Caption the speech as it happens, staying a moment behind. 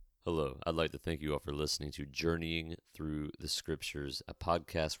Hello, I'd like to thank you all for listening to Journeying Through the Scriptures, a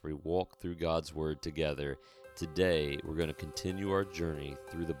podcast where we walk through God's Word together. Today, we're going to continue our journey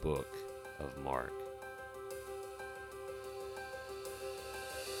through the book of Mark.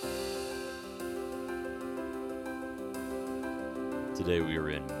 Today, we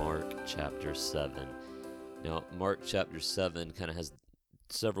are in Mark chapter 7. Now, Mark chapter 7 kind of has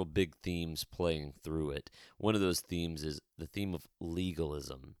several big themes playing through it. One of those themes is the theme of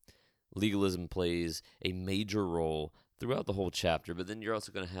legalism. Legalism plays a major role throughout the whole chapter, but then you're also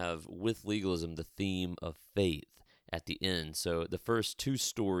going to have, with legalism, the theme of faith at the end. So the first two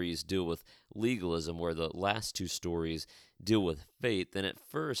stories deal with legalism, where the last two stories deal with faith. And at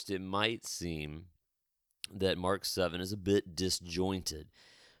first, it might seem that Mark 7 is a bit disjointed.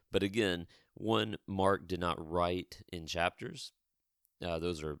 But again, one, Mark did not write in chapters.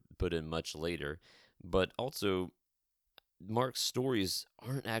 Those are put in much later. But also, Mark's stories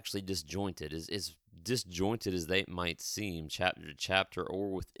aren't actually disjointed. As disjointed as they might seem, chapter to chapter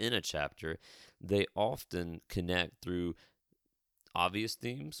or within a chapter, they often connect through obvious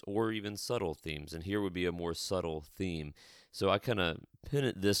themes or even subtle themes. And here would be a more subtle theme. So I kind of pin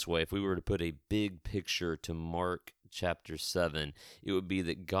it this way. If we were to put a big picture to Mark chapter 7, it would be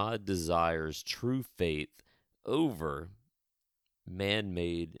that God desires true faith over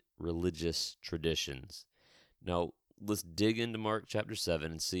man-made religious traditions. Now, let's dig into Mark chapter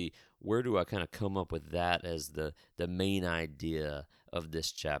 7 and see where do I kind of come up with that as the main idea of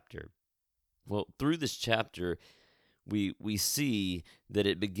this chapter. Well, through this chapter, we see that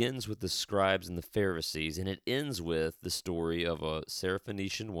it begins with the scribes and the Pharisees, and it ends with the story of a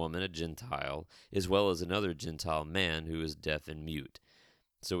Syrophoenician woman, a Gentile, as well as another Gentile man who is deaf and mute.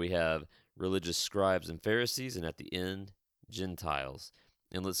 So we have religious scribes and Pharisees, and at the end, Gentiles.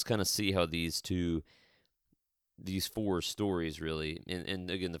 And let's kind of see how these four stories really, and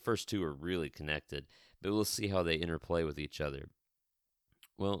again, the first two are really connected, but we'll see how they interplay with each other.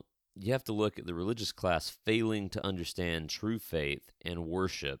 Well, you have to look at the religious class failing to understand true faith and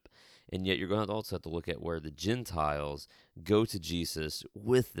worship, and yet you're going to also have to look at where the Gentiles go to Jesus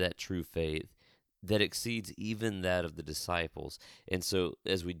with that true faith that exceeds even that of the disciples. And so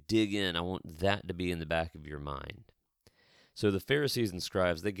as we dig in, I want that to be in the back of your mind. So the Pharisees and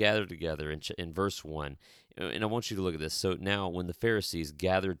scribes, they gathered together in verse 1. And I want you to look at this. So now when the Pharisees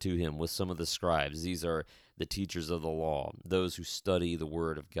gathered to him with some of the scribes, these are the teachers of the law, those who study the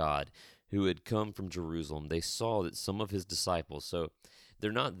word of God, who had come from Jerusalem, they saw that some of his disciples, so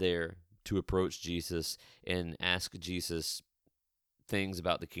they're not there to approach Jesus and ask Jesus things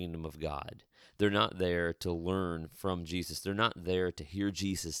about the kingdom of God. They're not there to learn from Jesus. They're not there to hear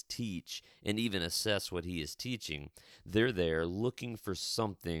Jesus teach and even assess what he is teaching. They're there looking for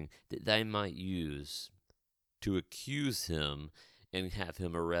something that they might use to accuse him and have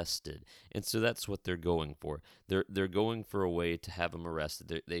him arrested. And so that's what they're going for. They're going for a way to have him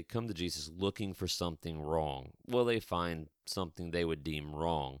arrested. They come to Jesus looking for something wrong. Well, they find something they would deem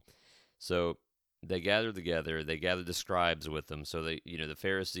wrong. So they gather together. They gather the scribes with them. So the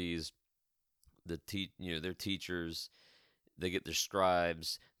Pharisees, their teachers, they get their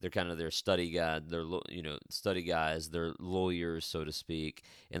scribes. They're kind of their study guide. They're study guys. They're lawyers, so to speak.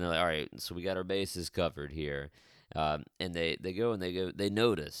 And they're like, all right, so we got our bases covered here. And they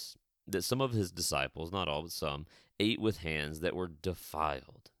notice that some of his disciples, not all, but some, ate with hands that were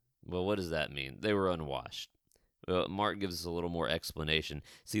defiled. Well, what does that mean? They were unwashed. Well, Mark gives us a little more explanation.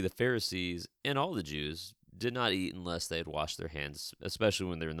 See, the Pharisees and all the Jews did not eat unless they had washed their hands, especially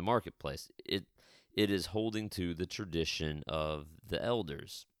when they're in the marketplace. It is holding to the tradition of the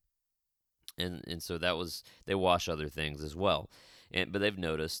elders. And so they wash other things as well. But they've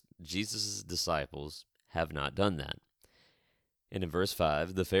noticed Jesus' disciples have not done that. And in verse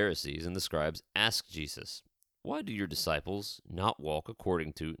 5, the Pharisees and the scribes ask Jesus, why do your disciples not walk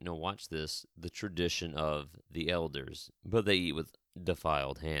according to, now watch this, the tradition of the elders, but they eat with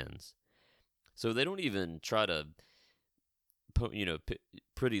defiled hands? So they don't even try to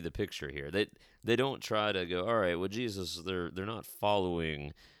pretty the picture here. They don't try to go, all right, well, Jesus, they're not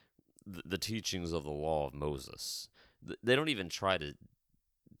following the teachings of the law of Moses. They don't even try to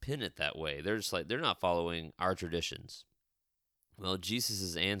pin it that way. They're just like, they're not following our traditions. Well,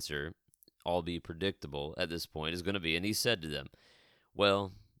 Jesus' answer, albeit predictable at this point, is going to be, and he said to them,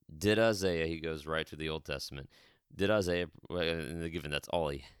 well, did Isaiah, he goes right to the Old Testament, did Isaiah, given that's all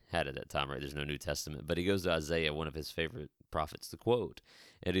he had at that time, right? There's no New Testament, but he goes to Isaiah, one of his favorite prophets, to quote,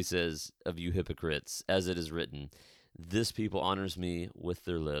 and he says, of you hypocrites, as it is written, this people honors me with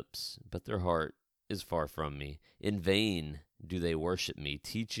their lips, but their heart is far from me. In vain do they worship me,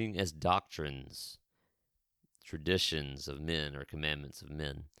 teaching as doctrines traditions of men or commandments of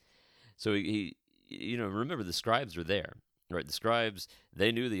men. So remember the scribes were there, right? The scribes,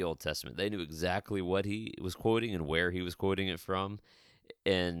 they knew the Old Testament. They knew exactly what he was quoting and where he was quoting it from.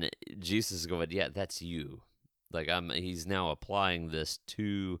 And Jesus is going, yeah, that's you. Like he's now applying this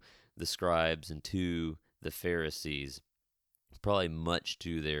to the scribes and to the Pharisees, probably much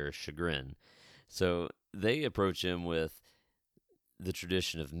to their chagrin. So they approach him with the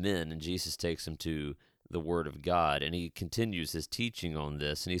tradition of men, and Jesus takes him to the Word of God, and he continues his teaching on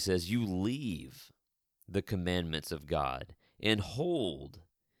this, and he says, you leave the commandments of God and hold.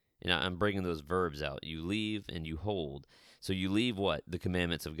 And I'm bringing those verbs out. You leave and you hold. So you leave what? The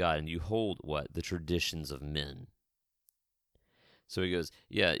commandments of God, and you hold what? The traditions of men. So he goes,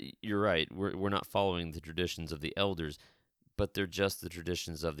 yeah, you're right. We're not following the traditions of the elders, but they're just the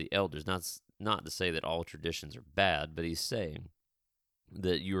traditions of the elders. Not to say that all traditions are bad, but he's saying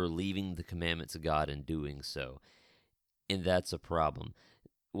that you are leaving the commandments of God and doing so. And that's a problem.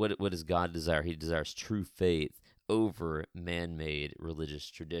 What does God desire? He desires true faith over man-made religious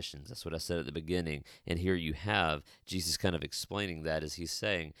traditions. That's what I said at the beginning. And here you have Jesus kind of explaining that as he's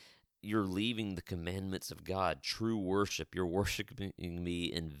saying, you're leaving the commandments of God, true worship. You're worshiping me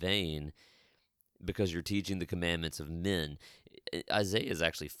in vain because you're teaching the commandments of men. Isaiah is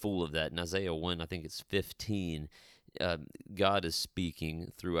actually full of that. In Isaiah 1, I think it's 15, God is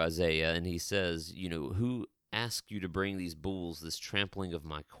speaking through Isaiah, and he says, who asked you to bring these bulls, this trampling of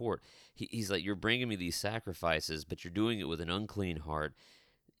my court? He's like, you're bringing me these sacrifices, but you're doing it with an unclean heart.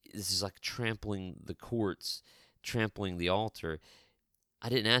 This is like trampling the courts, trampling the altar. I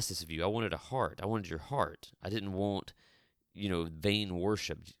didn't ask this of you. I wanted a heart. I wanted your heart. I didn't want, vain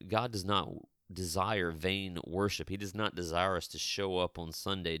worship. God does not desire vain worship. He does not desire us to show up on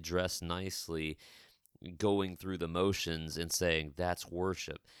Sunday dressed nicely, going through the motions and saying that's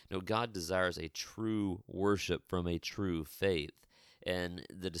worship. No, God desires a true worship from a true faith. And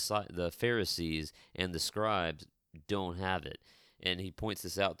the Pharisees and the scribes don't have it. And he points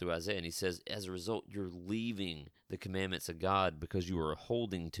this out through Isaiah, and he says, as a result, you're leaving the commandments of God because you are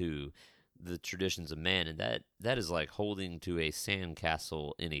holding to the traditions of man. And that is like holding to a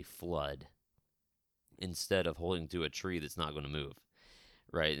sandcastle in a flood instead of holding to a tree that's not going to move.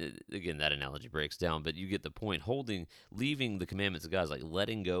 Right? Again, that analogy breaks down, but you get the point. Leaving the commandments of God is like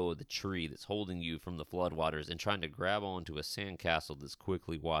letting go of the tree that's holding you from the floodwaters and trying to grab onto a sandcastle that's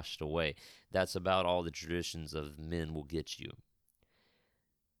quickly washed away. That's about all the traditions of men will get you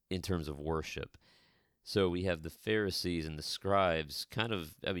in terms of worship. So we have the Pharisees and the scribes kind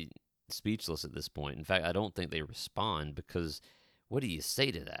of, speechless at this point. In fact, I don't think they respond because what do you say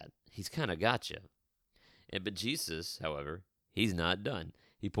to that? He's kind of got you. But Jesus, however, he's not done.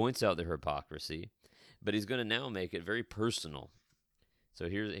 He points out their hypocrisy, but he's going to now make it very personal. So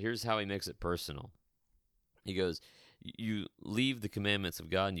here's how he makes it personal. He goes, you leave the commandments of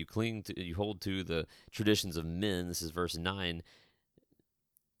God and you hold to the traditions of men. This is verse 9.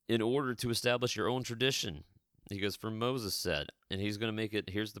 In order to establish your own tradition. He goes, for Moses said, and he's going to make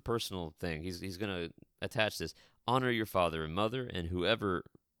it, here's the personal thing. He's going to attach this. Honor your father and mother, and whoever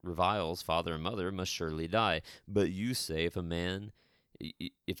reviles father and mother must surely die. But you say, if a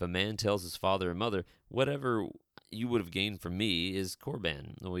man tells his father and mother, whatever you would have gained from me is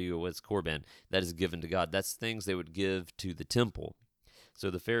korban. What's korban? That is given to God. That's things they would give to the temple. So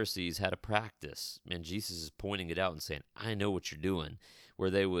the Pharisees had a practice, and Jesus is pointing it out and saying, I know what you're doing, where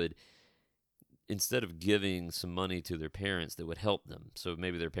they would, instead of giving some money to their parents that would help them, so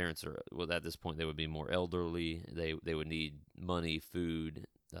maybe their parents at this point, they would be more elderly, they would need money, food,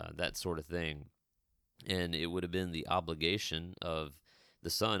 that sort of thing. And it would have been the obligation of the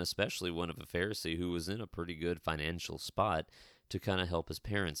son, especially one of a Pharisee who was in a pretty good financial spot, to kind of help his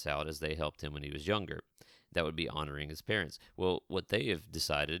parents out as they helped him when he was younger. That would be honoring his parents. Well, what they have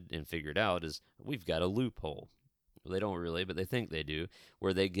decided and figured out is we've got a loophole. Well, they don't really, but they think they do,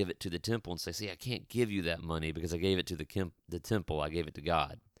 where they give it to the temple and say, see, I can't give you that money because I gave it to the temple. I gave it to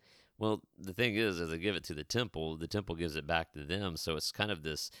God. Well, the thing is, as they give it to the temple gives it back to them. So it's kind of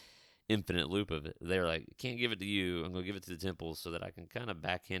this infinite loop of it. They're like, can't give it to you. I'm going to give it to the temple so that I can kind of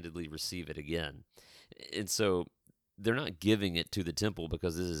backhandedly receive it again. And so they're not giving it to the temple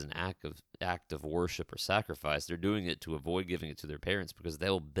because this is an act of worship or sacrifice. They're doing it to avoid giving it to their parents because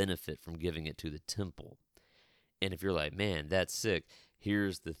they'll benefit from giving it to the temple. And if you're like, man, that's sick,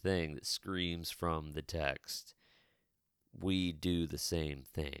 here's the thing that screams from the text. We do the same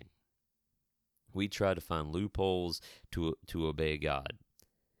thing. We try to find loopholes to obey God.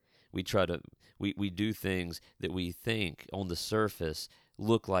 We do things that we think on the surface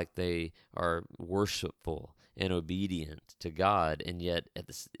look like they are worshipful and obedient to God, and yet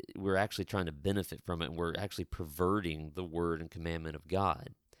we're actually trying to benefit from it, and we're actually perverting the word and commandment of God.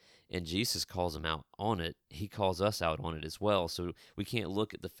 and Jesus calls them out on it. He calls us out on it as well. So we can't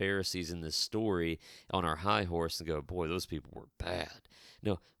look at the Pharisees in this story on our high horse and go, boy, those people were bad.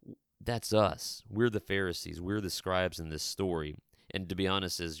 No, that's us. We're the Pharisees. We're the scribes in this story. And to be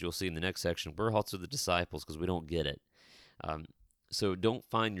honest, as you'll see in the next section, we're also the disciples because we don't get it. So don't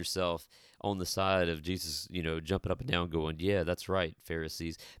find yourself on the side of Jesus, jumping up and down going, yeah, that's right,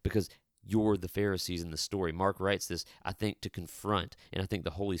 Pharisees, because you're the Pharisees in the story. Mark writes this, I think, to confront, and I think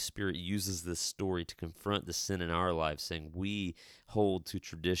the Holy Spirit uses this story to confront the sin in our lives, saying we hold to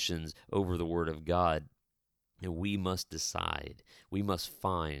traditions over the Word of God, and we must decide, we must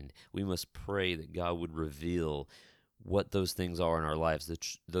find, we must pray that God would reveal what those things are in our lives,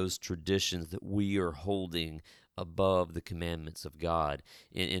 those traditions that we are holding above the commandments of God.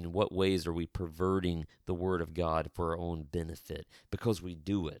 In what ways are we perverting the Word of God for our own benefit? Because we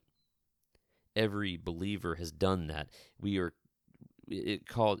do it. Every believer has done that.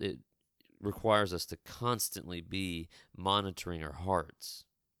 It requires us to constantly be monitoring our hearts.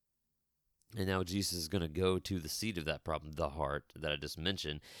 And now Jesus is going to go to the seat of that problem, the heart that I just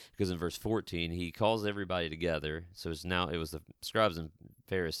mentioned, because in verse 14 he calls everybody together. So it was the scribes and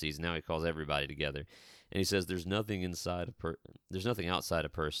Pharisees. Now he calls everybody together, and he says, "There's nothing outside a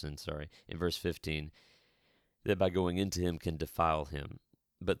person." In verse 15, that by going into him can defile him,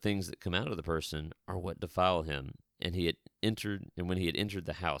 but things that come out of the person are what defile him. And when he had entered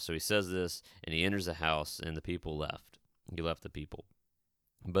the house, so he says this, and he enters the house, and the people left. He left the people.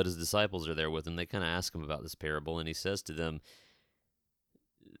 But his disciples are there with him. They kind of ask him about this parable, and he says to them,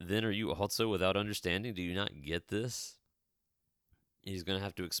 "Then are you also without understanding? Do you not get this?" He's going to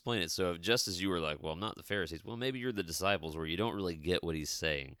have to explain it. So just as you were like, well, I'm not the Pharisees, well, maybe you're the disciples where you don't really get what he's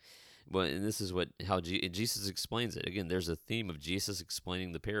saying. And this is how Jesus explains it. Again, there's a theme of Jesus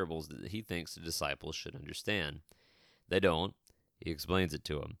explaining the parables that he thinks the disciples should understand. They don't. He explains it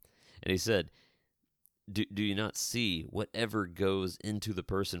to them. And he said, Do you not see whatever goes into the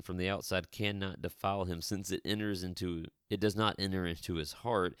person from the outside cannot defile him, since it does not enter into his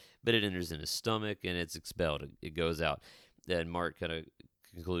heart, but it enters in his stomach and it's expelled. It goes out. And Mark kind of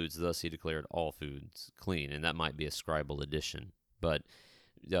concludes, thus he declared all foods clean. And that might be a scribal addition, but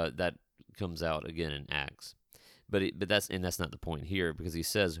that comes out again in Acts. But that's not the point here, because he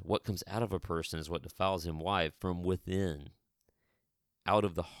says what comes out of a person is what defiles him. Why? From within, out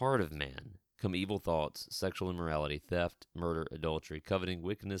of the heart of man, come evil thoughts, sexual immorality, theft, murder, adultery, coveting,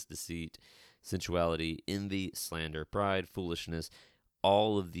 wickedness, deceit, sensuality, envy, slander, pride, foolishness.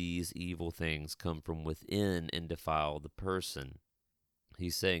 All of these evil things come from within and defile the person.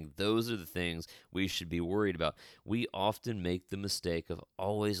 He's saying those are the things we should be worried about. We often make the mistake of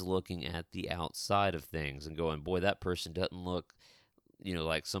always looking at the outside of things and going, boy, that person doesn't look,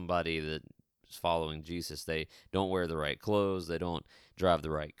 like somebody that's following Jesus. They don't wear the right clothes. They don't drive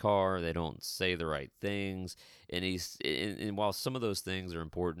the right car. They don't say the right things. And while some of those things are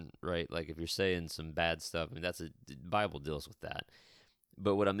important, right? Like if you're saying some bad stuff, the Bible deals with that.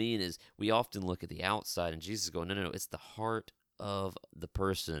 But what I mean is we often look at the outside, and Jesus is going, no, it's the heart of the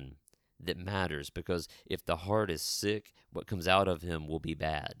person that matters, because if the heart is sick, what comes out of him will be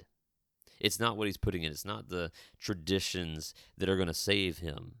bad. It's not what he's putting in. It's not the traditions that are going to save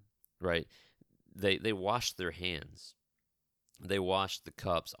him, right? They washed their hands. They washed the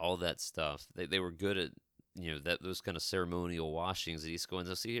cups, all that stuff. They were good at those kind of ceremonial washings that he's going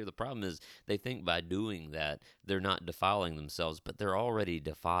to see here. The problem is they think by doing that they're not defiling themselves, but they're already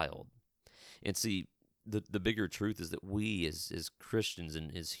defiled. And see, the bigger truth is that we as Christians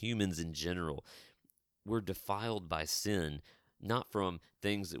and as humans in general, we're defiled by sin, not from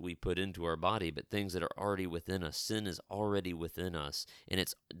things that we put into our body, but things that are already within us. Sin is already within us, and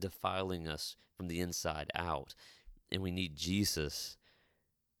it's defiling us from the inside out. And we need Jesus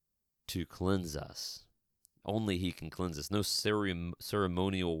to cleanse us. Only he can cleanse us. No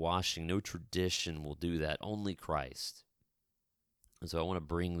ceremonial washing, no tradition will do that. Only Christ. And so I want to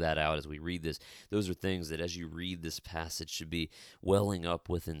bring that out as we read this. Those are things that as you read this passage should be welling up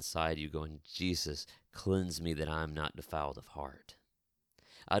with inside you, going, Jesus, cleanse me that I am not defiled of heart.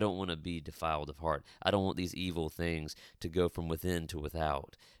 I don't want to be defiled of heart. I don't want these evil things to go from within to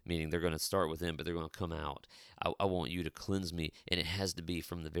without, meaning they're going to start within, but they're going to come out. I want you to cleanse me, and it has to be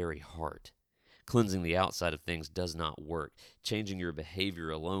from the very heart. Cleansing the outside of things does not work. Changing your behavior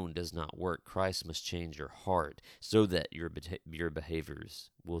alone does not work. Christ must change your heart so that your behaviors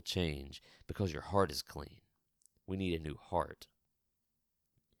will change, because your heart is clean. We need a new heart.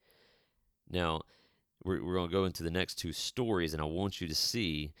 Now, we're going to go into the next two stories, and I want you to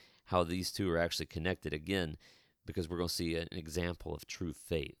see how these two are actually connected again, because we're going to see an example of true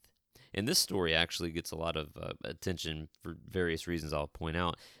faith. And this story actually gets a lot of attention for various reasons I'll point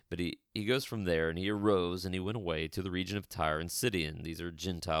out. But he goes from there, and he arose, and he went away to the region of Tyre and Sidon. These are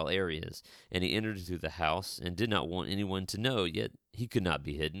Gentile areas. And he entered into the house and did not want anyone to know, yet he could not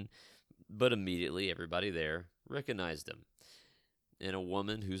be hidden. But immediately everybody there recognized him. And a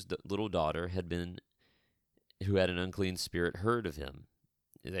woman whose little daughter who had an unclean spirit, heard of him.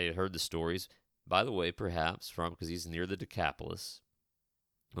 They had heard the stories, by the way, perhaps because he's near the Decapolis.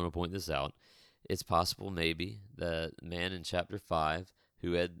 I want to point this out. It's possible maybe the man in chapter 5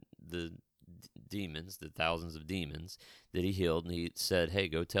 who had the demons, the thousands of demons, that he healed, and he said, hey,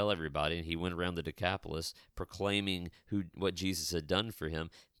 go tell everybody. And he went around the Decapolis proclaiming what Jesus had done for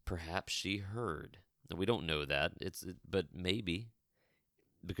him. Perhaps she heard. Now, we don't know that, but maybe,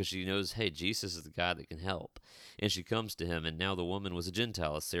 because she knows, hey, Jesus is the guy that can help. And she comes to him, and now the woman was a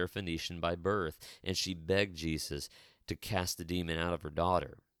Gentile, a Syrophoenician by birth, and she begged Jesus to cast the demon out of her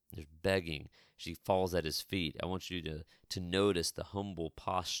daughter. There's begging. She falls at his feet. I want you to notice the humble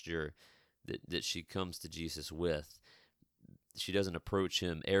posture that she comes to Jesus with. She doesn't approach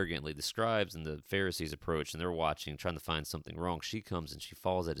him arrogantly. The scribes and the Pharisees approach, and they're watching, trying to find something wrong. She comes and she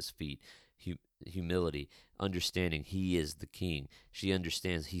falls at his feet. Humility, understanding he is the king. She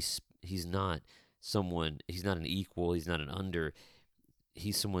understands he's not an equal, he's not an under.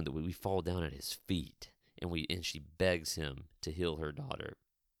 He's someone that we fall down at his feet. And she begs him to heal her daughter.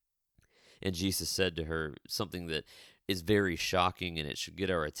 And Jesus said to her something that is very shocking, and it should get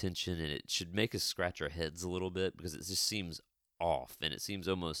our attention, and it should make us scratch our heads a little bit, because it just seems off, and it seems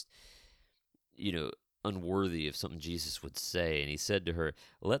almost, unworthy of something Jesus would say. And he said to her,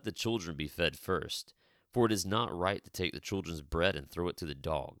 let the children be fed first, for it is not right to take the children's bread and throw it to the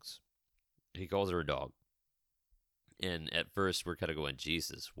dogs. He calls her a dog. And at first, we're kind of going,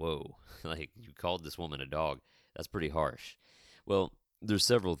 Jesus, whoa, like, you called this woman a dog. That's pretty harsh. Well, there's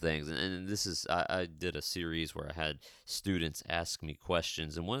several things, and this is, I did a series where I had students ask me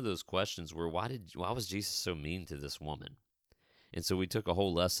questions, and one of those questions were, why was Jesus so mean to this woman? And so we took a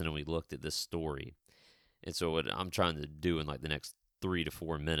whole lesson and we looked at this story. And so what I'm trying to do in like the next 3 to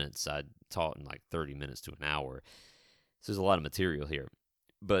 4 minutes, I taught in like 30 minutes to an hour. So there's a lot of material here.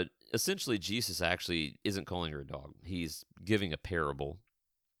 But essentially, Jesus actually isn't calling her a dog. He's giving a parable.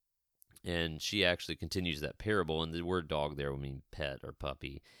 And she actually continues that parable. And the word dog there would mean pet or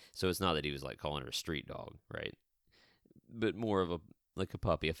puppy. So it's not that he was like calling her a street dog, right? But more of a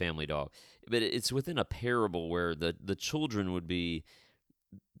puppy, a family dog. But it's within a parable where the children would be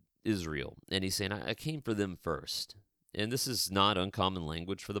Israel. And he's saying, I came for them first. And this is not uncommon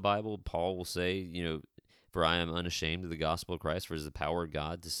language for the Bible. Paul will say, for I am unashamed of the gospel of Christ, for it is the power of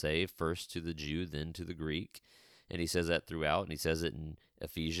God to save first to the Jew, then to the Greek. And he says that throughout, and he says it in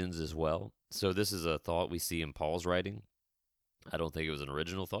Ephesians as well. So this is a thought we see in Paul's writing. I don't think it was an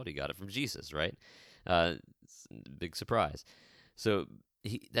original thought. He got it from Jesus, right? Big surprise. So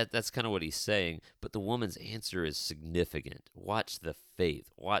that's kind of what he's saying. But the woman's answer is significant. Watch the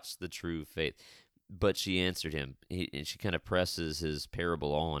faith. Watch the true faith. But she answered him, and she kind of presses his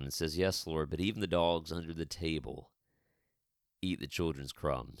parable on and says, yes, Lord, but even the dogs under the table eat the children's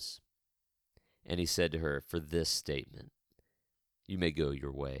crumbs. And he said to her, for this statement, you may go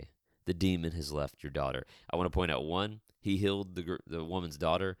your way. The demon has left your daughter. I want to point out, one, he healed the woman's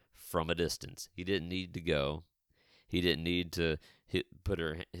daughter from a distance. He didn't need to go. He didn't need to put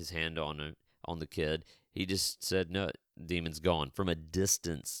his hand on the kid. He just said, no, demon's gone. From a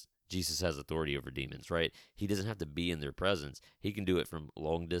distance, Jesus has authority over demons, right? He doesn't have to be in their presence. He can do it from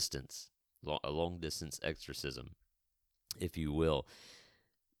long distance, a long-distance exorcism, if you will.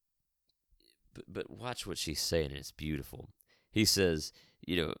 But watch what she's saying, and it's beautiful. He says,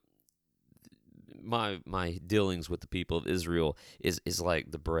 my dealings with the people of Israel is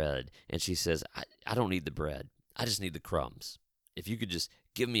like the bread. And she says, I don't need the bread. I just need the crumbs. If you could just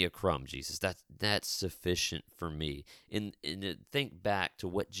give me a crumb, Jesus, that's sufficient for me. And think back to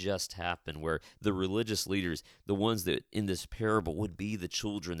what just happened, where the religious leaders, the ones that in this parable would be the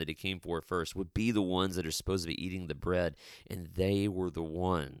children that he came for first, would be the ones that are supposed to be eating the bread, and they were the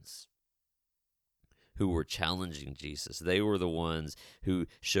ones who were challenging Jesus. They were the ones who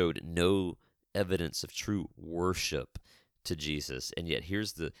showed no evidence of true worship to Jesus. And yet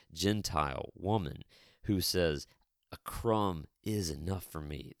here's the Gentile woman who says, a crumb is enough for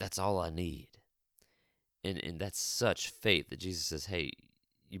me. That's all I need. And that's such faith that Jesus says, hey,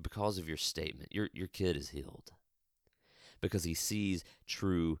 because of your statement, your kid is healed. Because he sees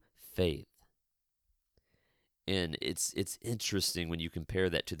true faith. And it's interesting when you compare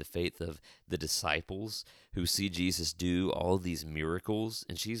that to the faith of the disciples who see Jesus do all these miracles,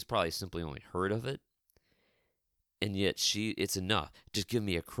 and she's probably simply only heard of it. And yet it's enough. Just give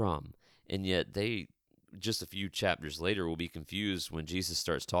me a crumb. And yet they, just a few chapters later, will be confused when Jesus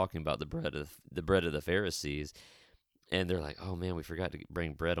starts talking about the bread of the Pharisees. And they're like, oh, man, we forgot to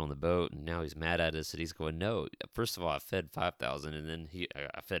bring bread on the boat, and now he's mad at us. And he's going, no, first of all, I fed 5,000, and then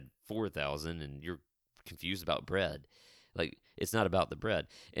I fed 4,000, and you're confused about bread. Like, it's not about the bread.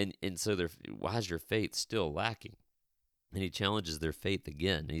 And so why is your faith still lacking? And he challenges their faith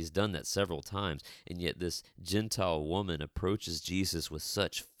again. And he's done that several times. And yet this Gentile woman approaches Jesus with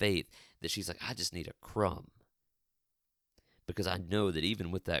such faith that she's like, I just need a crumb. Because I know that even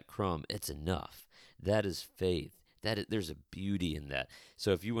with that crumb, it's enough. That is faith. There's a beauty in that.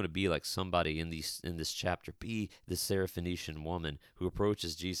 So if you want to be like somebody in this chapter, be the Syrophoenician woman who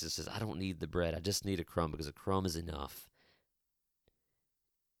approaches Jesus and says, I don't need the bread. I just need a crumb because a crumb is enough.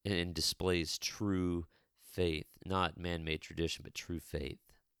 And displays true faith, not man-made tradition, but true faith.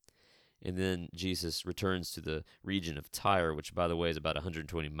 And then Jesus returns to the region of Tyre, which, by the way, is about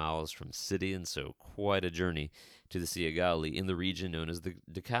 120 miles from Sidon, so quite a journey to the Sea of Galilee, in the region known as the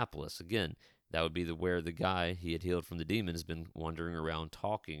Decapolis. Again, that would be where the guy he had healed from the demon has been wandering around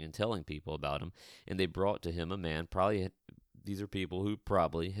talking and telling people about him. And they brought to him a man, these are people who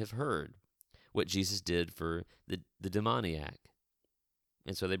probably have heard what Jesus did for the demoniac.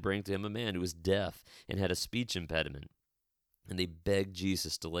 And so they bring to him a man who was deaf and had a speech impediment. And they begged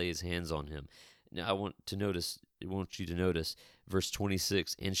Jesus to lay his hands on him. Now I want you to notice verse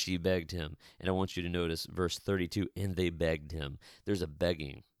 26, and she begged him. And I want you to notice verse 32, and they begged him. There's a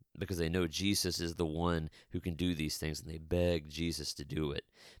begging because they know Jesus is the one who can do these things, and they beg Jesus to do it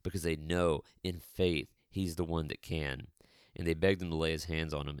because they know in faith he's the one that can. And they begged him to lay his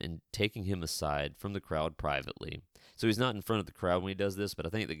hands on him, and taking him aside from the crowd privately. So he's not in front of the crowd when he does this, but I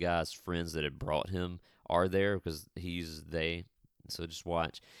think the guy's friends that had brought him are there because he's they. So just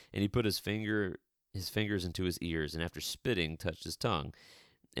watch. And he put his fingers into his ears, and after spitting, touched his tongue,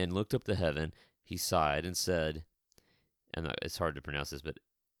 and looked up to heaven. He sighed and said, and it's hard to pronounce this, but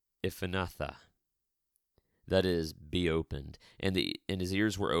Ephanatha. That is, be opened. And his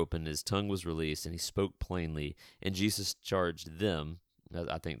ears were opened, his tongue was released, and he spoke plainly. And Jesus charged them,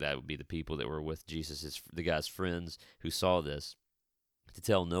 I think that would be the people that were with Jesus, the guy's friends who saw this, to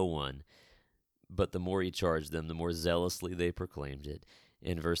tell no one. But the more he charged them, the more zealously they proclaimed it.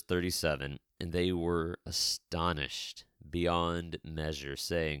 In verse 37, and they were astonished beyond measure,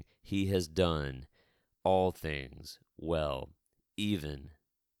 saying, he has done all things well. He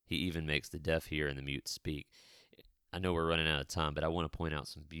even makes the deaf hear and the mute speak. I know we're running out of time, but I want to point out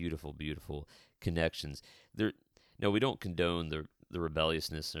some beautiful, beautiful connections. No, we don't condone the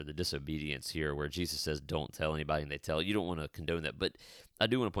rebelliousness or the disobedience here where Jesus says, don't tell anybody, and they tell. You don't want to condone that. But I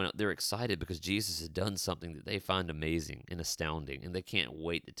do want to point out they're excited because Jesus has done something that they find amazing and astounding, and they can't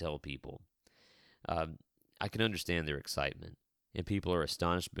wait to tell people. I can understand their excitement. And people are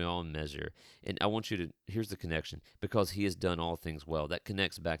astonished beyond measure. And I want you to, here's the connection. Because he has done all things well. That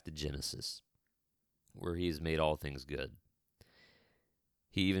connects back to Genesis, where he has made all things good.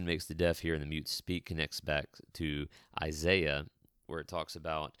 He even makes the deaf hear and the mute speak. Connects back to Isaiah, where it talks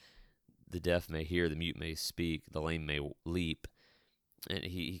about the deaf may hear, the mute may speak, the lame may leap. And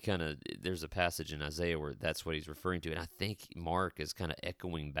he kind of, there's a passage in Isaiah where that's what he's referring to. And I think Mark is kind of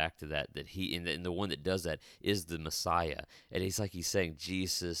echoing back to that he, and the one that does that is the Messiah. And he's saying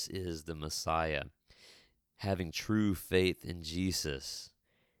Jesus is the Messiah. Having true faith in Jesus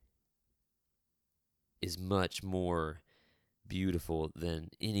is much more beautiful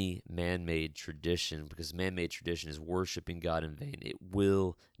than any man-made tradition, because man-made tradition is worshiping God in vain. It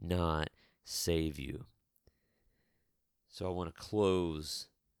will not save you. So I want to close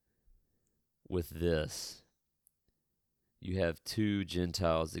with this. You have two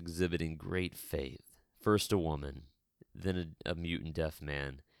Gentiles exhibiting great faith. First a woman, then a mute and deaf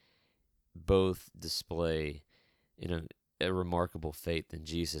man. Both display a remarkable faith in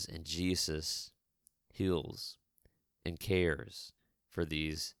Jesus, and Jesus heals and cares for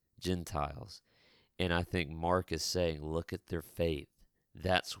these Gentiles. And I think Mark is saying, look at their faith.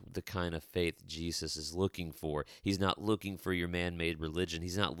 That's the kind of faith Jesus is looking for. He's not looking for your man-made religion.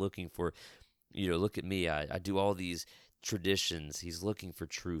 He's not looking for, look at me, I do all these traditions. He's looking for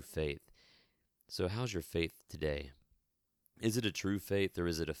true faith. So how's your faith today? Is it a true faith, or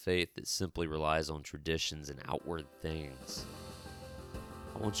is it a faith that simply relies on traditions and outward things?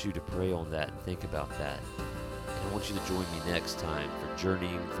 I want you to pray on that and think about that. And I want you to join me next time for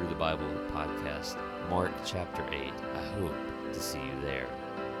Journeying Through the Bible podcast, Mark chapter 8. I hope to see you there.